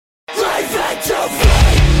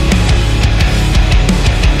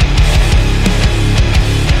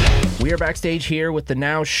We are backstage here with the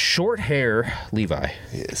now short hair Levi.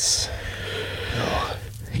 Yes.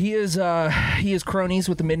 He is cronies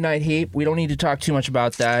with the Midnight Heat. We don't need to talk too much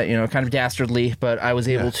about that, kind of dastardly, but I was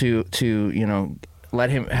able to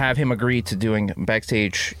have him agree to doing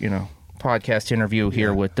backstage, podcast interview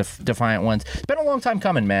here with Defiant Ones. It's been a long time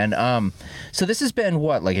coming, man. So this has been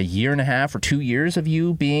what, like a year and a half or 2 years of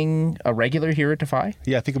you being a regular here at Defy?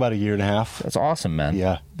 Yeah, I think about a year and a half. That's awesome, man.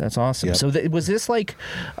 Yeah. That's awesome. Yep. So was this like,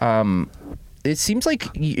 it seems like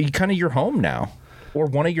you kind of your home now, or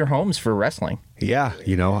one of your homes for wrestling. Yeah,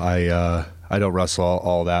 I don't wrestle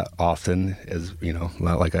all that often, as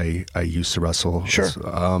not like I used to wrestle. Sure.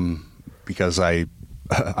 Because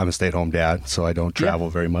I'm a stay-at-home dad, so I don't travel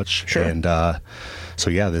very much. Sure. And so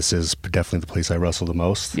this is definitely the place I wrestle the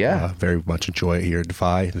most. Yeah. Very much enjoy it here at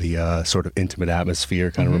Defy. The sort of intimate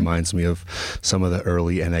atmosphere kind of reminds me of some of the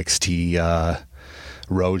early NXT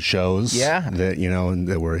road shows. Yeah. That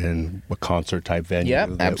that were in a concert type venue.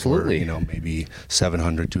 Yeah, absolutely. Were, maybe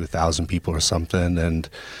 700 to 1,000 people or something, and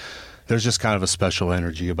there's just kind of a special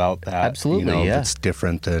energy about that. Absolutely, yeah. It's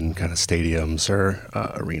different than kind of stadiums or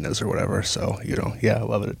arenas or whatever. So, I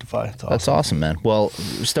love it at Defy. It's awesome. That's awesome, man. Well,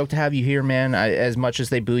 stoked to have you here, man. As much as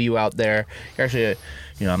they boo you out there, you're actually,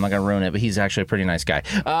 I'm not going to ruin it, but he's actually a pretty nice guy.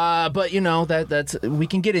 But, that's we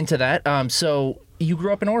can get into that. So you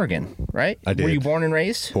grew up in Oregon, right? I did. Were you born and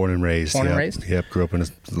raised? Born and raised. Born and raised? Yep. Grew up in a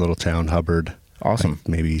little town, Hubbard. Awesome. Like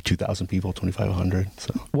maybe 2,000 people, 2,500.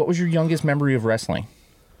 So. What was your youngest memory of wrestling?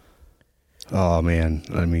 Oh man,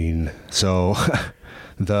 I mean, so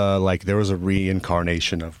there was a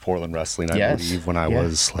reincarnation of Portland wrestling, I believe, when I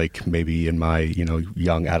was like maybe in my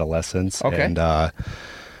young adolescence. Okay. And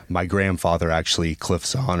my grandfather, actually, Cliff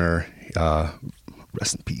Zahner,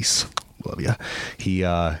 rest in peace, love ya.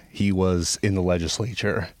 He was in the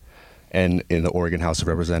legislature and in the Oregon House of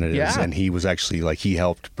Representatives, and he was actually he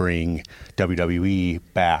helped bring WWE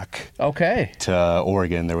back to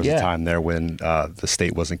Oregon. There was a time there when the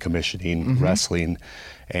state wasn't commissioning wrestling,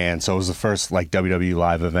 and so it was the first WWE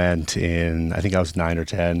live event in, I think I was 9 or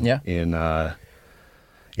 10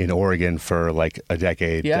 in Oregon for like a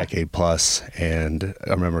decade plus. And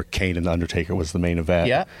I remember Kane and The Undertaker was the main event.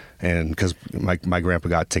 Yeah. And because my grandpa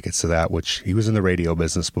got tickets to that, which he was in the radio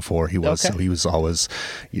business before he was, so he was always,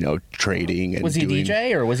 trading. And was he a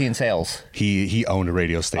DJ or was he in sales? He owned a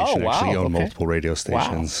radio station. Oh, wow. Actually, he owned multiple radio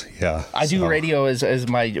stations. Wow. Yeah. I do radio as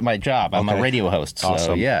my job. I'm a radio host. So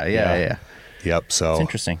awesome. Yeah. Yep. So it's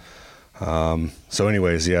interesting. So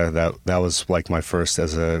anyways, that was like my first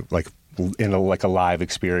as a in a live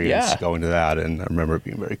experience going to that, and I remember it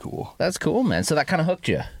being very cool. That's cool, man. So that kind of hooked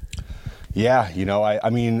you. Yeah, I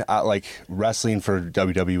mean, wrestling for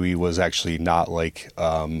WWE was actually not like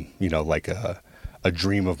a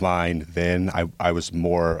dream of mine then. I was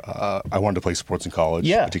more I wanted to play sports in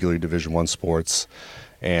college, particularly Division I sports,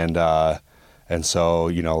 and so,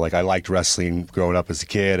 I liked wrestling growing up as a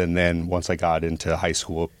kid. And then once I got into high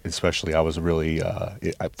school, especially, I was really,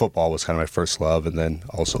 football was kind of my first love, and then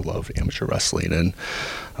also loved amateur wrestling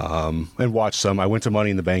and watched some. I went to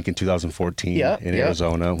Money in the Bank in 2014 in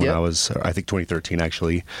Arizona when I was, I think 2013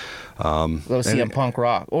 actually. Let's see, Punk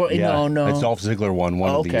Rock. No. It's Dolph Ziggler won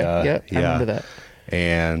one of the, I remember that.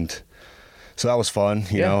 And so that was fun,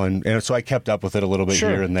 know, and so I kept up with it a little bit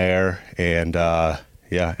here and there. And,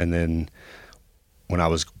 and then when I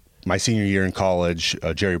was my senior year in college,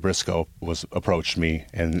 Jerry Briscoe approached me,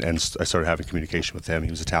 and I started having communication with him. He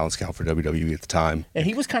was a talent scout for WWE at the time. And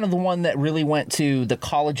he was kind of the one that really went to the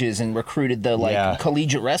colleges and recruited the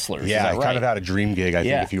collegiate wrestlers. Yeah, he kind of had a dream gig, I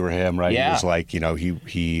think, if you were him, right? Yeah. He was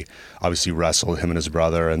he obviously wrestled, him and his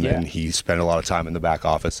brother, and then he spent a lot of time in the back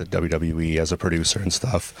office at WWE as a producer and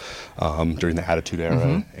stuff during the Attitude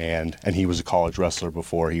Era. And he was a college wrestler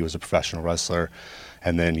before he was a professional wrestler.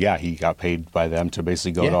 And then, he got paid by them to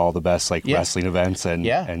basically go to all the best wrestling events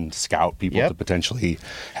and scout people to potentially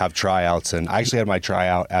have tryouts. And I actually had my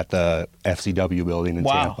tryout at the FCW building in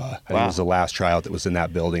Tampa. And it was the last tryout that was in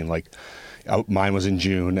that building. Mine was in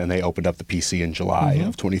June, and they opened up the PC in July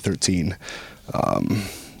of 2013.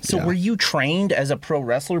 So were you trained as a pro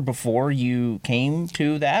wrestler before you came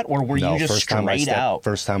to that, or were you just straight out?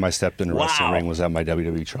 First time I stepped in a wrestling ring was at my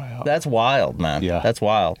WWE tryout. That's wild, man. Yeah. That's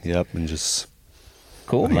wild. Yep, and just...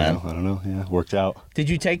 Cool, man. I don't know. Yeah, worked out. Did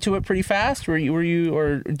you take to it pretty fast? Were you,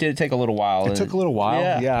 or did it take a little while? It took a little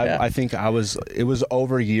while. Yeah. I think it was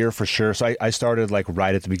over a year for sure. So I started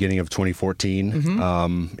right at the beginning of 2014,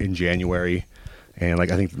 in January, and I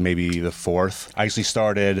think maybe the 4th. I actually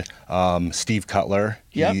started Steve Cutler.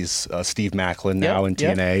 He's Steve Macklin now in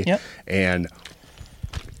TNA, and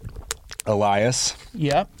Elias.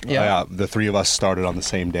 Yeah. The three of us started on the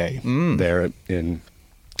same day there in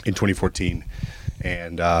 2014,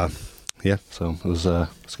 and so it was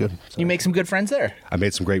good. So You make some good friends there. I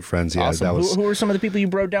made some great friends. Yeah, Awesome. Who were some of the people you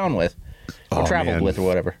broke down with, or traveled with, or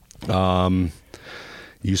whatever?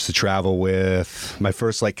 Used to travel with, my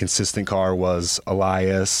first like consistent car was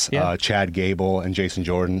Elias, Chad Gable, and Jason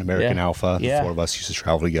Jordan, American Alpha. The four of us used to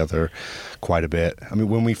travel together quite a bit. I mean,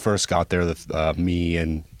 when we first got there, me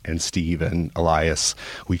and Steve and Elias,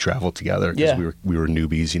 we traveled together because we were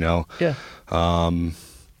newbies, you know.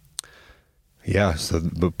 So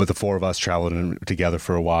but the four of us traveled together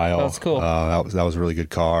for a while. That's cool. That was a really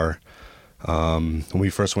good car. When we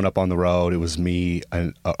first went up on the road, it was me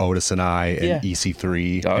and Otis and I and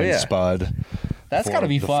EC3 and Spud. That's got to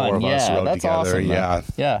be fun. Four of us rode that's together. awesome. Man.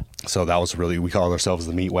 Yeah. So that was we called ourselves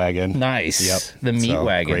the Meat Wagon. Nice. Yep. The Meat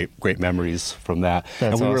Wagon. Great memories from that.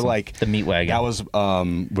 That's and we were awesome. like The Meat Wagon. That was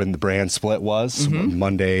when the brand split was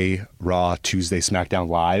Monday Raw, Tuesday SmackDown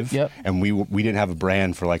Live. Yep. And we didn't have a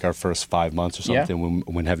brand for like our first 5 months or something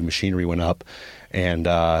when Heavy Machinery went up,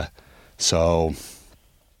 and so.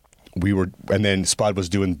 And then Spud was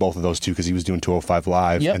doing both of those too because he was doing 205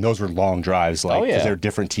 Live, and those were long drives, like because they're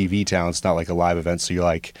different TV towns, not like a live event. So you're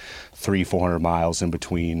like 300-400 miles in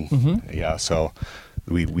between. Yeah, so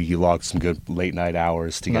we logged some good late night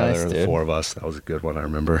hours together, the four of us. That was a good one, I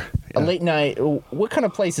remember. A late night. What kind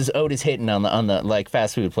of place is Otis hitting on the like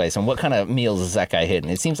fast food place, and what kind of meals is that guy hitting?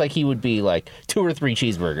 It seems like he would be like 2 or 3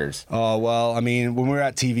 cheeseburgers. Oh well, I mean, when we're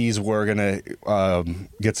at TVs, we're gonna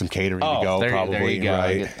get some catering to go. Probably, there you go.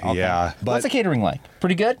 Right? Okay. Yeah. But what's the catering like?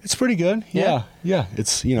 Pretty good. It's pretty good. Yeah.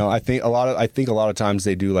 It's I think a lot of times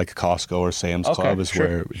they do like a Costco or Sam's Club is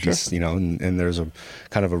where just and there's a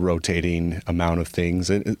kind of a rotating amount of things,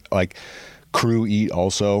 and like crew eat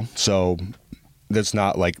also, so that's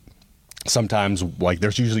not like. Sometimes like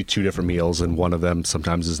there's usually 2 different meals, and one of them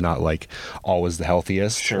sometimes is not like always the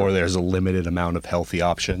healthiest, or there's a limited amount of healthy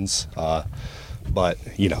options. But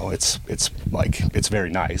it's like it's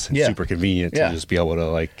very nice and super convenient to just be able to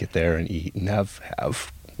like get there and eat and have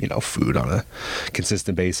food on a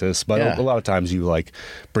consistent basis. But a lot of times you like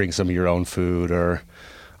bring some of your own food, or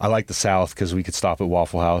I like the South because we could stop at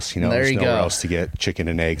Waffle House. There's nowhere else to get chicken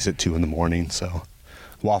and eggs at 2 a.m. So.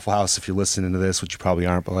 Waffle House, if you're listening to this, which you probably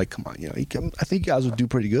aren't, but like, come on, I think you guys would do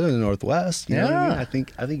pretty good in the Northwest. You know what I mean?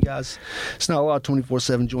 I think guys, it's not a lot of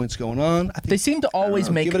 24/7 joints going on. They seem to always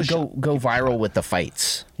go viral with the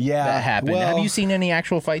fights. That happen. Well, have you seen any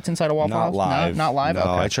actual fights inside a Waffle House? Live. Not live. No,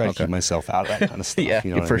 okay. I try to keep myself out of that kind of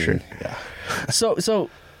stuff. For sure. Yeah.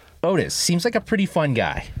 So Otis seems like a pretty fun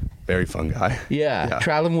guy. Very fun guy. Yeah.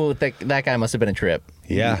 Traveling with that guy must have been a trip.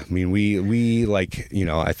 Yeah, I mean, we like,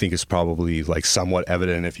 I think it's probably like somewhat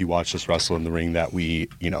evident if you watch us wrestle in the ring that we,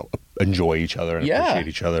 enjoy each other and appreciate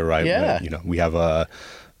each other, right? Yeah. But, we have a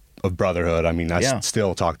brotherhood. I mean, I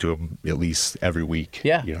still talk to him at least every week.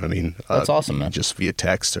 Yeah. You know what I mean? That's awesome, man. Just via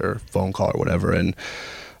text or phone call or whatever. And,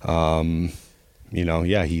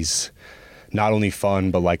 he's not only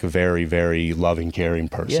fun, but like a very, very loving, caring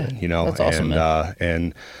person, That's awesome, man.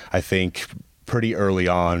 And I think pretty early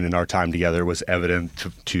on in our time together, it was evident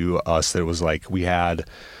to us that it was like we had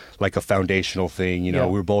like a foundational thing. We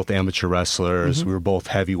were both amateur wrestlers. We were both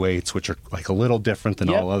heavyweights, which are like a little different than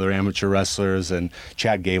all other amateur wrestlers. And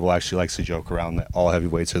Chad Gable actually likes to joke around that all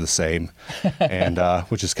heavyweights are the same, and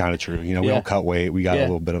which is kind of true. We don't cut weight. We got a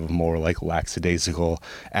little bit of a more like lackadaisical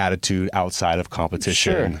attitude outside of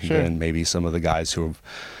competition than maybe some of the guys who have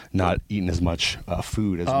not eating as much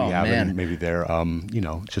food as we have, and maybe they're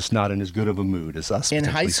just not in as good of a mood as us. In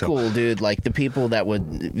high school, dude, like the people that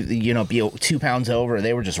would be 2 pounds over,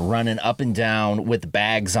 they were just running up and down with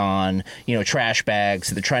bags on, trash bags.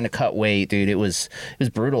 They're trying to cut weight, dude. It was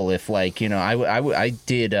brutal. If like I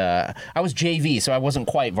was JV, so I wasn't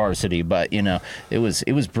quite varsity, but it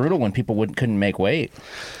was brutal when people couldn't make weight.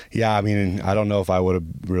 Yeah, I mean, I don't know if I would have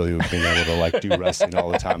really been able to like do wrestling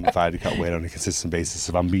all the time if I had to cut weight on a consistent basis.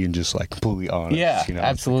 If I'm being just like completely honest,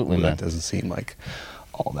 absolutely, man. That doesn't seem like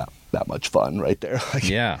all that much fun right there. Like,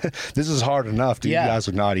 this is hard enough. Dude, you guys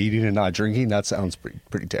are not eating and not drinking. That sounds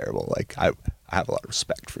pretty terrible. Like I have a lot of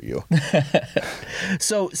respect for you.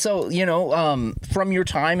 So from your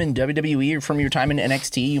time in WWE or from your time in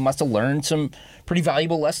NXT, you must have learned some pretty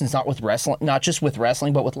valuable lessons, not just with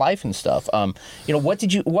wrestling, but with life and stuff.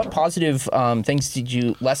 What positive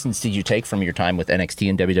lessons did you take from your time with NXT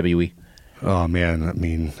and WWE? Oh man, I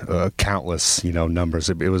mean, countless, numbers.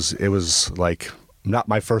 It was like not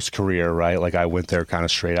my first career, right? Like I went there kind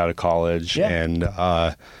of straight out of college, and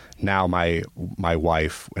now my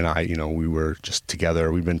wife and I, we were just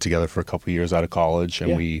together. We've been together for a couple of years out of college,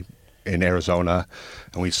 and we in Arizona,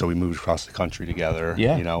 and we moved across the country together,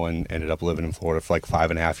 Yeah. you know, and ended up living in Florida for like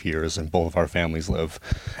 5.5 years, and both of our families live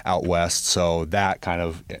out west. So that kind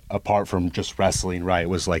of, apart from just wrestling, right,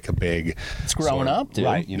 was like a big... It's growing up, dude.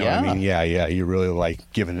 Right, you know what I mean? Yeah, you're really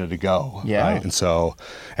like giving it a go, Yeah. right? And so,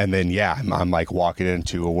 and then, I'm like walking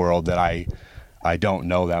into a world that I don't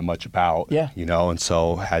know that much about, you know, and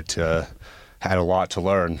so had a lot to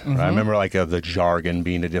learn. Right? I remember like the jargon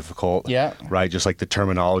being difficult, right? Just like the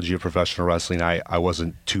terminology of professional wrestling, I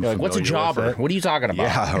wasn't too familiar what's a jobber? with it. What are you talking about?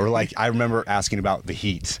 Yeah, or like I remember asking about the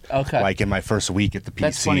heat. Okay. Like in my first week at the PC.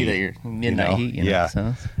 That's funny that you're midnight heat. You know, yeah.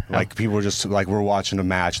 So. Like people were just like, we're watching a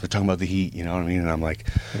match, they're talking about the heat, you know what I mean? And I'm like,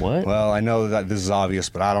 what? Well, I know that this is obvious,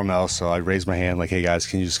 but I don't know. So I raised my hand like, hey guys,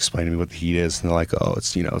 can you just explain to me what the heat is? And they're like, oh,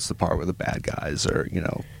 it's, you know, it's the part where the bad guys are, you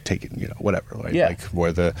know, taking, you know, whatever. Right? Yeah. Like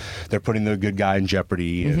where they're putting the good guy in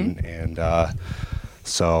jeopardy and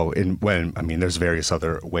so there's various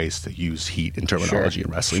other ways to use heat in terminology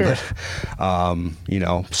in wrestling. Sure. But, you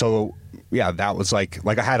know, so yeah, that was like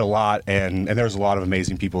I had a lot, and there was a lot of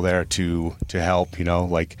amazing people there to help, you know,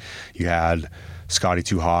 like you had Scotty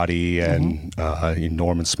Too Hottie and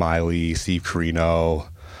Norman Smiley, Steve Carino,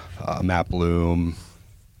 Matt Bloom,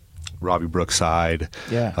 Robbie Brookside.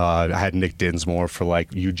 Yeah. I had Nick Dinsmore for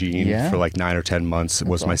like Eugene for like 9 or 10 months.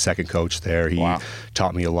 Was my second coach there. He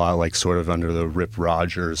taught me a lot, like sort of under the Rip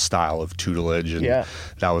Rogers style of tutelage, and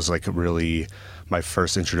that was like really my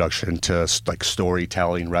first introduction to like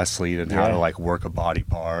storytelling wrestling and how to like work a body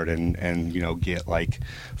part and you know get like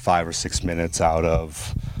 5 or 6 minutes out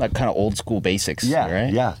of like kind of old school basics.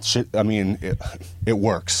 Right. Yeah. Shit. I mean, it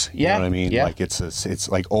works. You know what I mean? Like it's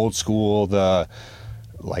like old school. The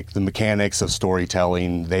mechanics of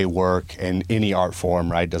storytelling, they work in any art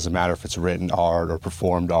form, right? Doesn't matter if it's written art or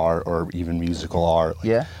performed art or even musical art.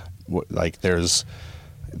 Like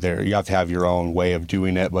you have to have your own way of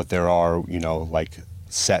doing it, but there are, you know, like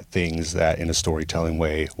set things that in a storytelling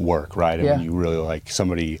way work, right? And when you really like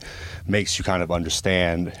somebody makes you kind of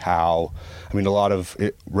understand how, I mean, a lot of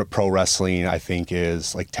pro wrestling, I think,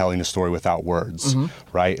 is like telling a story without words,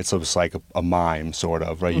 right? It's almost like a mime, sort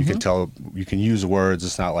of, right? You can use words.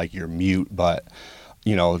 It's not like you're mute, but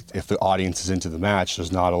you know, if the audience is into the match,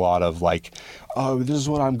 there's not a lot of like, oh, this is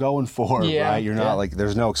what I'm going for, right? You're not like,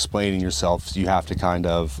 there's no explaining yourself. So you have to kind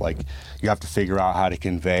of like, you have to figure out how to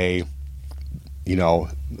convey, you know,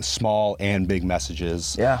 small and big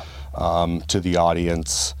messages to the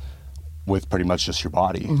audience with pretty much just your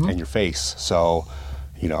body and your face. So,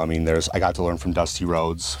 you know, I mean, I got to learn from Dusty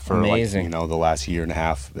Rhodes for like, you know, the last year and a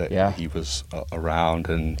half that he was around,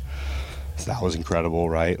 and that was incredible,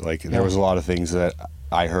 right? Like there was a lot of things that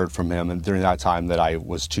I heard from him, and during that time that I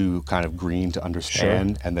was too kind of green to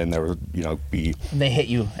understand, and then there would, you know, they hit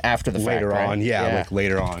you after the later fact, on, right? like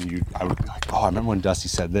later on, I would be like, oh, I remember when Dusty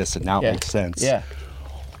said this, and now it makes sense. Yeah,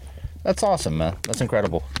 that's awesome, man. That's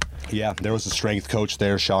incredible. Yeah, there was a strength coach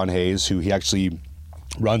there, Sean Hayes, who he actually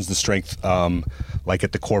runs the strength like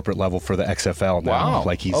at the corporate level for the XFL now. Wow.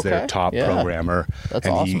 Like he's their top programmer. That's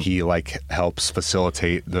and awesome. he like helps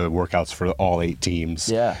facilitate the workouts for all 8 teams.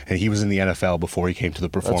 Yeah. And he was in the NFL before he came to the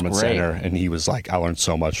Performance Center, and he was like, I learned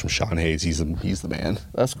so much from Sean Hayes. He's the man.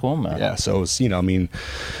 That's cool, man. Yeah, so it was, you know, I mean,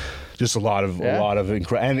 just a lot of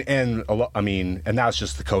and a lot, I mean, and that's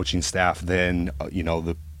just the coaching staff. Then you know,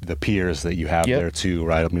 the peers that you have there too,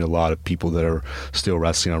 right? I mean, a lot of people that are still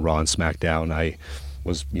wrestling on Raw and SmackDown, I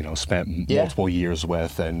was, you know, spent multiple years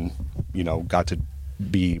with, and you know, got to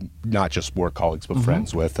be not just work colleagues but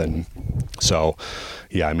friends with. And so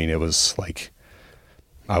yeah, I mean, it was like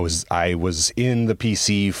I was in the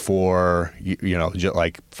PC for, you know,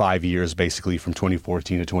 like 5 years basically, from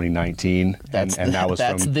 2014 to 2019, and that was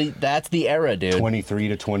that's the era, dude. 23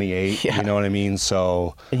 to 28. You know what I mean?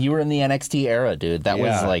 So and you were in the NXT era, dude. That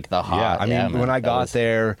was like the hot. I mean, when I got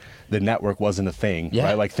there, the network wasn't a thing,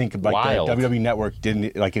 right? Like think like the WWE network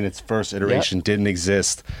didn't, like in its first iteration, didn't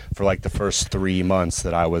exist for like the first 3 months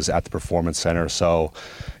that I was at the Performance Center. So,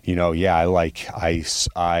 you know,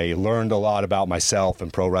 I learned a lot about myself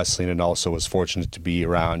and pro wrestling, and also was fortunate to be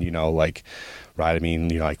around, you know, like, right? I mean,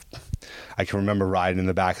 you know, like I can remember riding in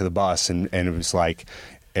the back of the bus, and it was like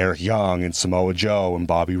Eric Young and Samoa Joe and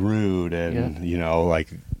Bobby Roode and you know, like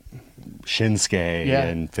Shinsuke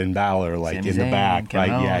and Finn Balor, like in the back,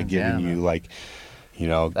 Kevin right? Owens, Giving you like, you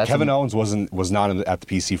know, Kevin Owens was not at the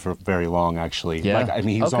PC for very long, actually. Like, I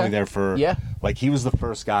mean, he was only there for like, he was the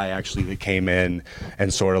first guy actually that came in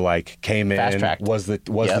and sort of like was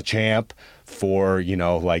the champ for, you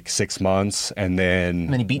know, like 6 months, and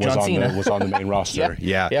then he beat John Cena. Was on the main roster.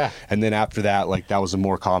 Yeah. And then after that, like, that was a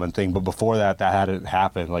more common thing. But before that hadn't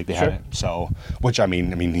happened. Like, they hadn't. So, which, I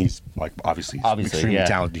mean, he's, like, obviously extremely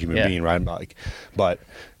talented human being, right? But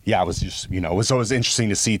yeah, it was just, you know, it was interesting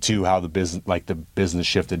to see too how the business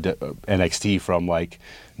shifted to NXT from, like,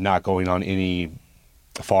 not going on any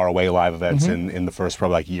far away live events in the first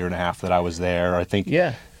probably like year and a half that I was there. I think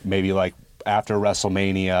maybe like after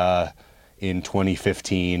WrestleMania in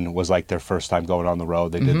 2015 was like their first time going on the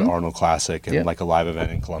road. They did the Arnold Classic and like a live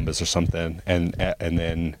event in Columbus or something, and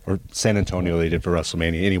then or San Antonio they did for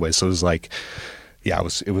WrestleMania anyway. So it was like, yeah,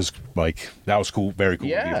 it was like, that was cool, very cool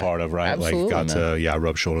to be a part of, right? Absolutely, like got to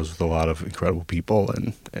rub shoulders with a lot of incredible people,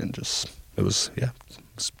 and just it was the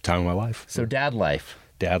time of my life. So dad life.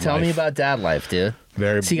 Tell me about dad life, dude.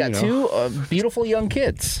 So you got two beautiful young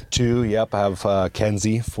kids. Two, yep. I have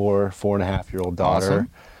Kenzie, 4.5-year-old daughter,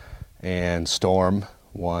 awesome. And Storm,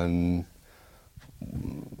 19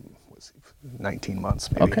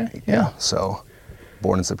 months, maybe. Okay, yeah. So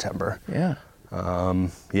born in September. Yeah.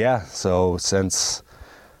 So since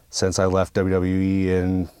I left WWE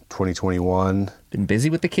in 2021, been busy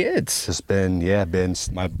with the kids. Just been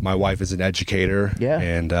my wife is an educator,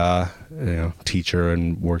 and teacher,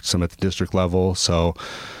 and worked some at the district level. So,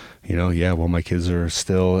 while my kids are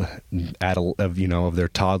still of their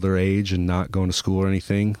toddler age and not going to school or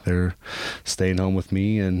anything, they're staying home with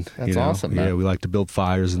me. And that's awesome. Man. We like to build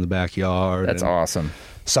fires in the backyard. That's awesome.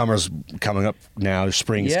 Summer's coming up now.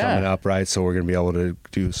 Spring's coming up, right? So we're going to be able to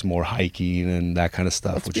do some more hiking and that kind of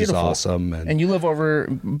stuff, that's which beautiful. is awesome. And you live over,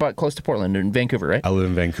 but close to Portland, in Vancouver, right? I live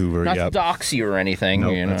in Vancouver, Not to dox you or anything.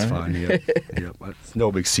 No, that's fine. Yep. It's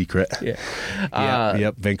no big secret.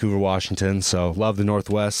 Yeah. Vancouver, Washington. So love the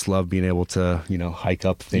Northwest. Love being able to, hike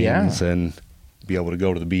up things and be able to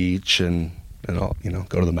go to the beach and all,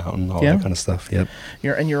 go to the mountain, all that kind of stuff. Yep.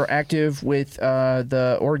 You're active with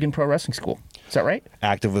the Oregon Pro Wrestling School. Is that right?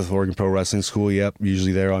 Active with Oregon Pro Wrestling School, yep.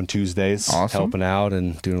 Usually there on Tuesdays, helping out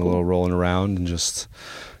and doing a little rolling around, and just,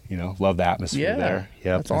 love the atmosphere there.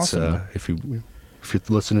 Yep. That's awesome. If you're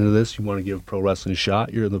listening to this, you want to give pro wrestling a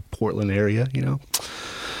shot, you're in the Portland area,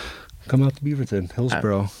 come out to Beaverton,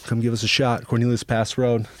 Hillsboro. Come give us a shot. Cornelius Pass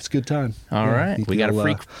Road. It's a good time. All right. We got a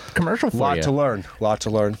free commercial for you. Lot to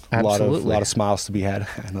learn. Absolutely. A lot of smiles to be had.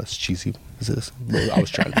 I know it's cheesy. I was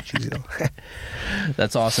trying to be cheesy, though.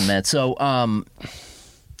 That's awesome, man. So,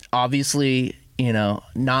 obviously,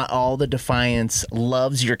 not all the Defiance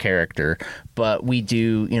loves your character, but we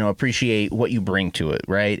do, appreciate what you bring to it,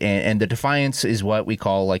 right? And the Defiance is what we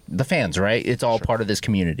call, like, the fans, right? It's all part of this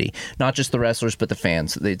community. Not just the wrestlers, but the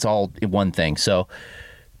fans. It's all one thing. So,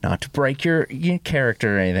 not to break your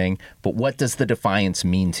character or anything, but what does the Defiance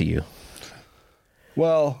mean to you?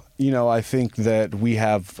 Well, I think that we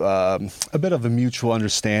have a bit of a mutual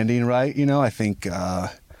understanding, right? I think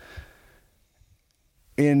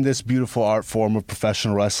in this beautiful art form of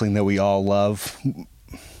professional wrestling that we all love,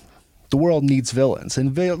 the world needs villains,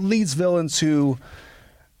 and needs villains who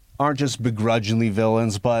aren't just begrudgingly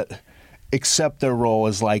villains, but accept their role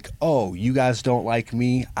as like, oh, you guys don't like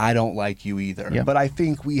me, I don't like you either. Yeah. But I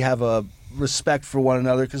think we have a respect for one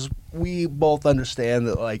another because we both understand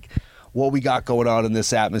that, like, what we got going on in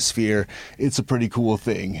this atmosphere, it's a pretty cool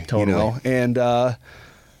thing, totally.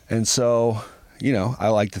 And so, I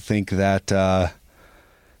like to think that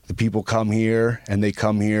the people come here, and they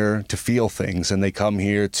come here to feel things, and they come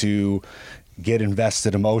here to get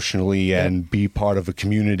invested emotionally and be part of a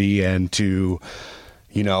community, and to,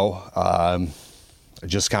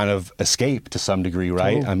 just kind of escape to some degree,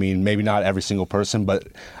 right? Totally. I mean, maybe not every single person, but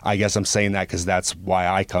I guess I'm saying that because that's why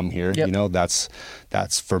I come here. Yep.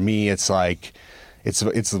 That's for me. It's like it's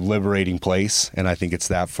a liberating place, and I think it's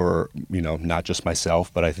that for not just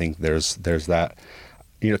myself, but I think there's that.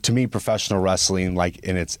 To me, professional wrestling, like,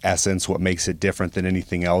 in its essence, what makes it different than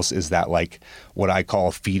anything else is that, like, what I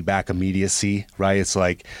call feedback immediacy, right? It's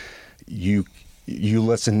like you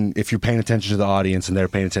listen, if you're paying attention to the audience and they're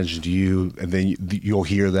paying attention to you, and then you'll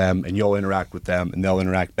hear them and you'll interact with them and they'll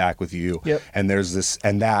interact back with you. Yep. And there's this,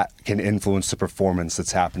 and that can influence the performance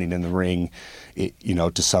that's happening in the ring,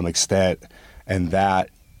 to some extent. And that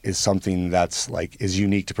is something that's, like, is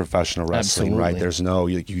unique to professional wrestling. Absolutely. Right? There's no,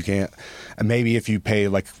 you can't, and maybe if you pay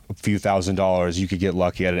like a few $1,000s, you could get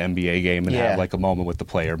lucky at an NBA game and have like a moment with the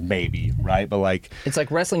player, maybe, right? But, like, it's like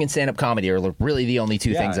wrestling and stand-up comedy are really the only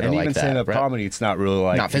two things that are like that. And even stand-up comedy, it's not really,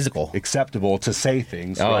 like, not physical, acceptable to say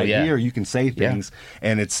things. Oh, right? yeah. Here you can say things,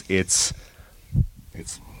 and it's.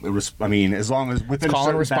 I mean, as long as within call a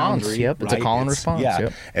certain and response. boundary, Yep, it's a call and response. Yeah,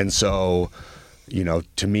 yep. And so,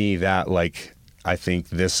 to me, that, like, I think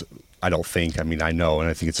this think, I mean, I know, and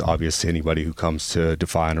I think it's obvious to anybody who comes to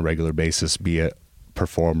Defy on a regular basis, be it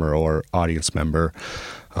performer or audience member,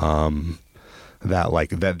 that like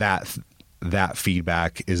that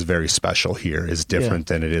feedback is very special here, is different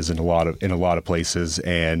than it is in a lot of places.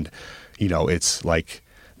 And, you know, it's like,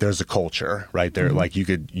 there's a culture right there. Like you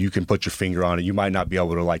can put your finger on it. You might not be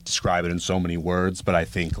able to like describe it in so many words, but I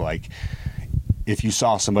think like if you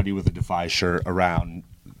saw somebody with a Defy shirt around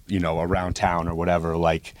town or whatever,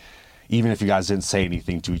 like even if you guys didn't say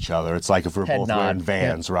anything to each other, it's like if we're both wearing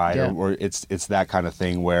Vans, right? Yeah. Or it's that kind of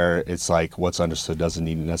thing where it's like what's understood doesn't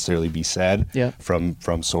need to necessarily be said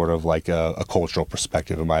from sort of like a cultural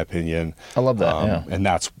perspective, in my opinion. I love that. And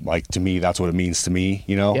that's like, to me, that's what it means to me,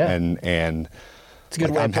 you know? And it's a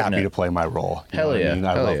good like, I'm happy to play my role. Hell yeah. I mean?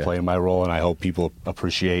 I love playing my role, and I hope people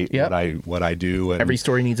appreciate what I do. And every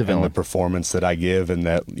story needs a villain. And the performance that I give, and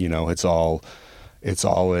that, you know, it's all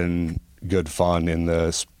in good fun in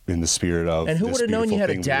the spirit of. And who would have known you had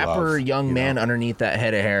a dapper young man underneath that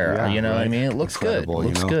head of hair? You know what I mean? It looks good. It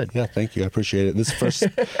looks good. Yeah, thank you. I appreciate it. This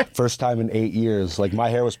first time in 8 years. Like my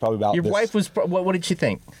hair was probably about. Your wife was. What did she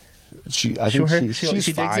think? I think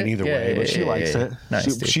she's fine either way, but she likes it. Nice,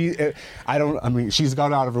 I mean, she's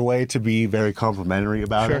gone out of her way to be very complimentary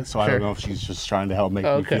about it, so I don't know if she's just trying to help make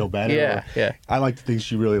me feel better. Yeah. I like to think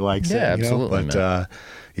she really likes it. Yeah, absolutely. But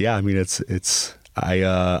yeah, I mean, it's.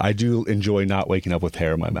 I do enjoy not waking up with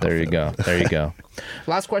hair in my mouth. There you go.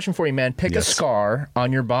 Last question for you, man. Pick a scar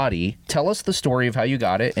on your body. Tell us the story of how you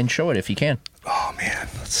got it and show it if you can. Oh man,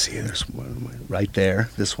 let's see. There's one right there.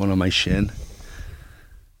 This one on my shin.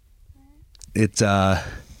 It's I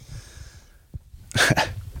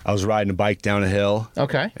was riding a bike down a hill.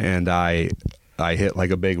 Okay. And I hit like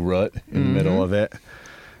a big root in the middle of it,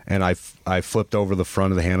 and I flipped over the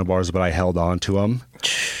front of the handlebars, but I held on to them.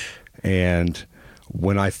 And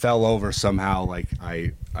when I fell over, somehow like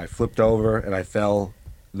I flipped over and I fell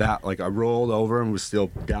that, like I rolled over and was still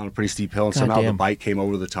down a pretty steep hill, and somehow the bike came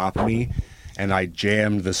over the top of me, and I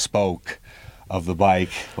jammed the spoke of the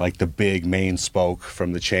bike, like the big main spoke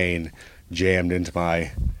from the chain, jammed into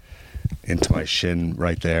my shin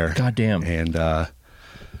right there. God damn. And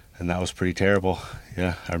that was pretty terrible.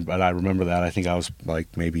 Yeah, but I remember that. I think I was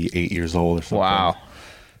like maybe 8 years old or something. Wow.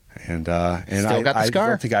 And still got the scar. I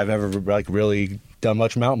don't think I've ever like really done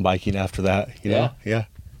much mountain biking after that. You know? Yeah.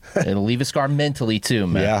 It'll leave a scar mentally too,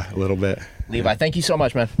 man. Yeah, a little bit. Levi, thank you so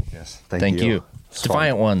much, man. Yes, thank you.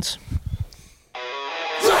 Defiant Ones.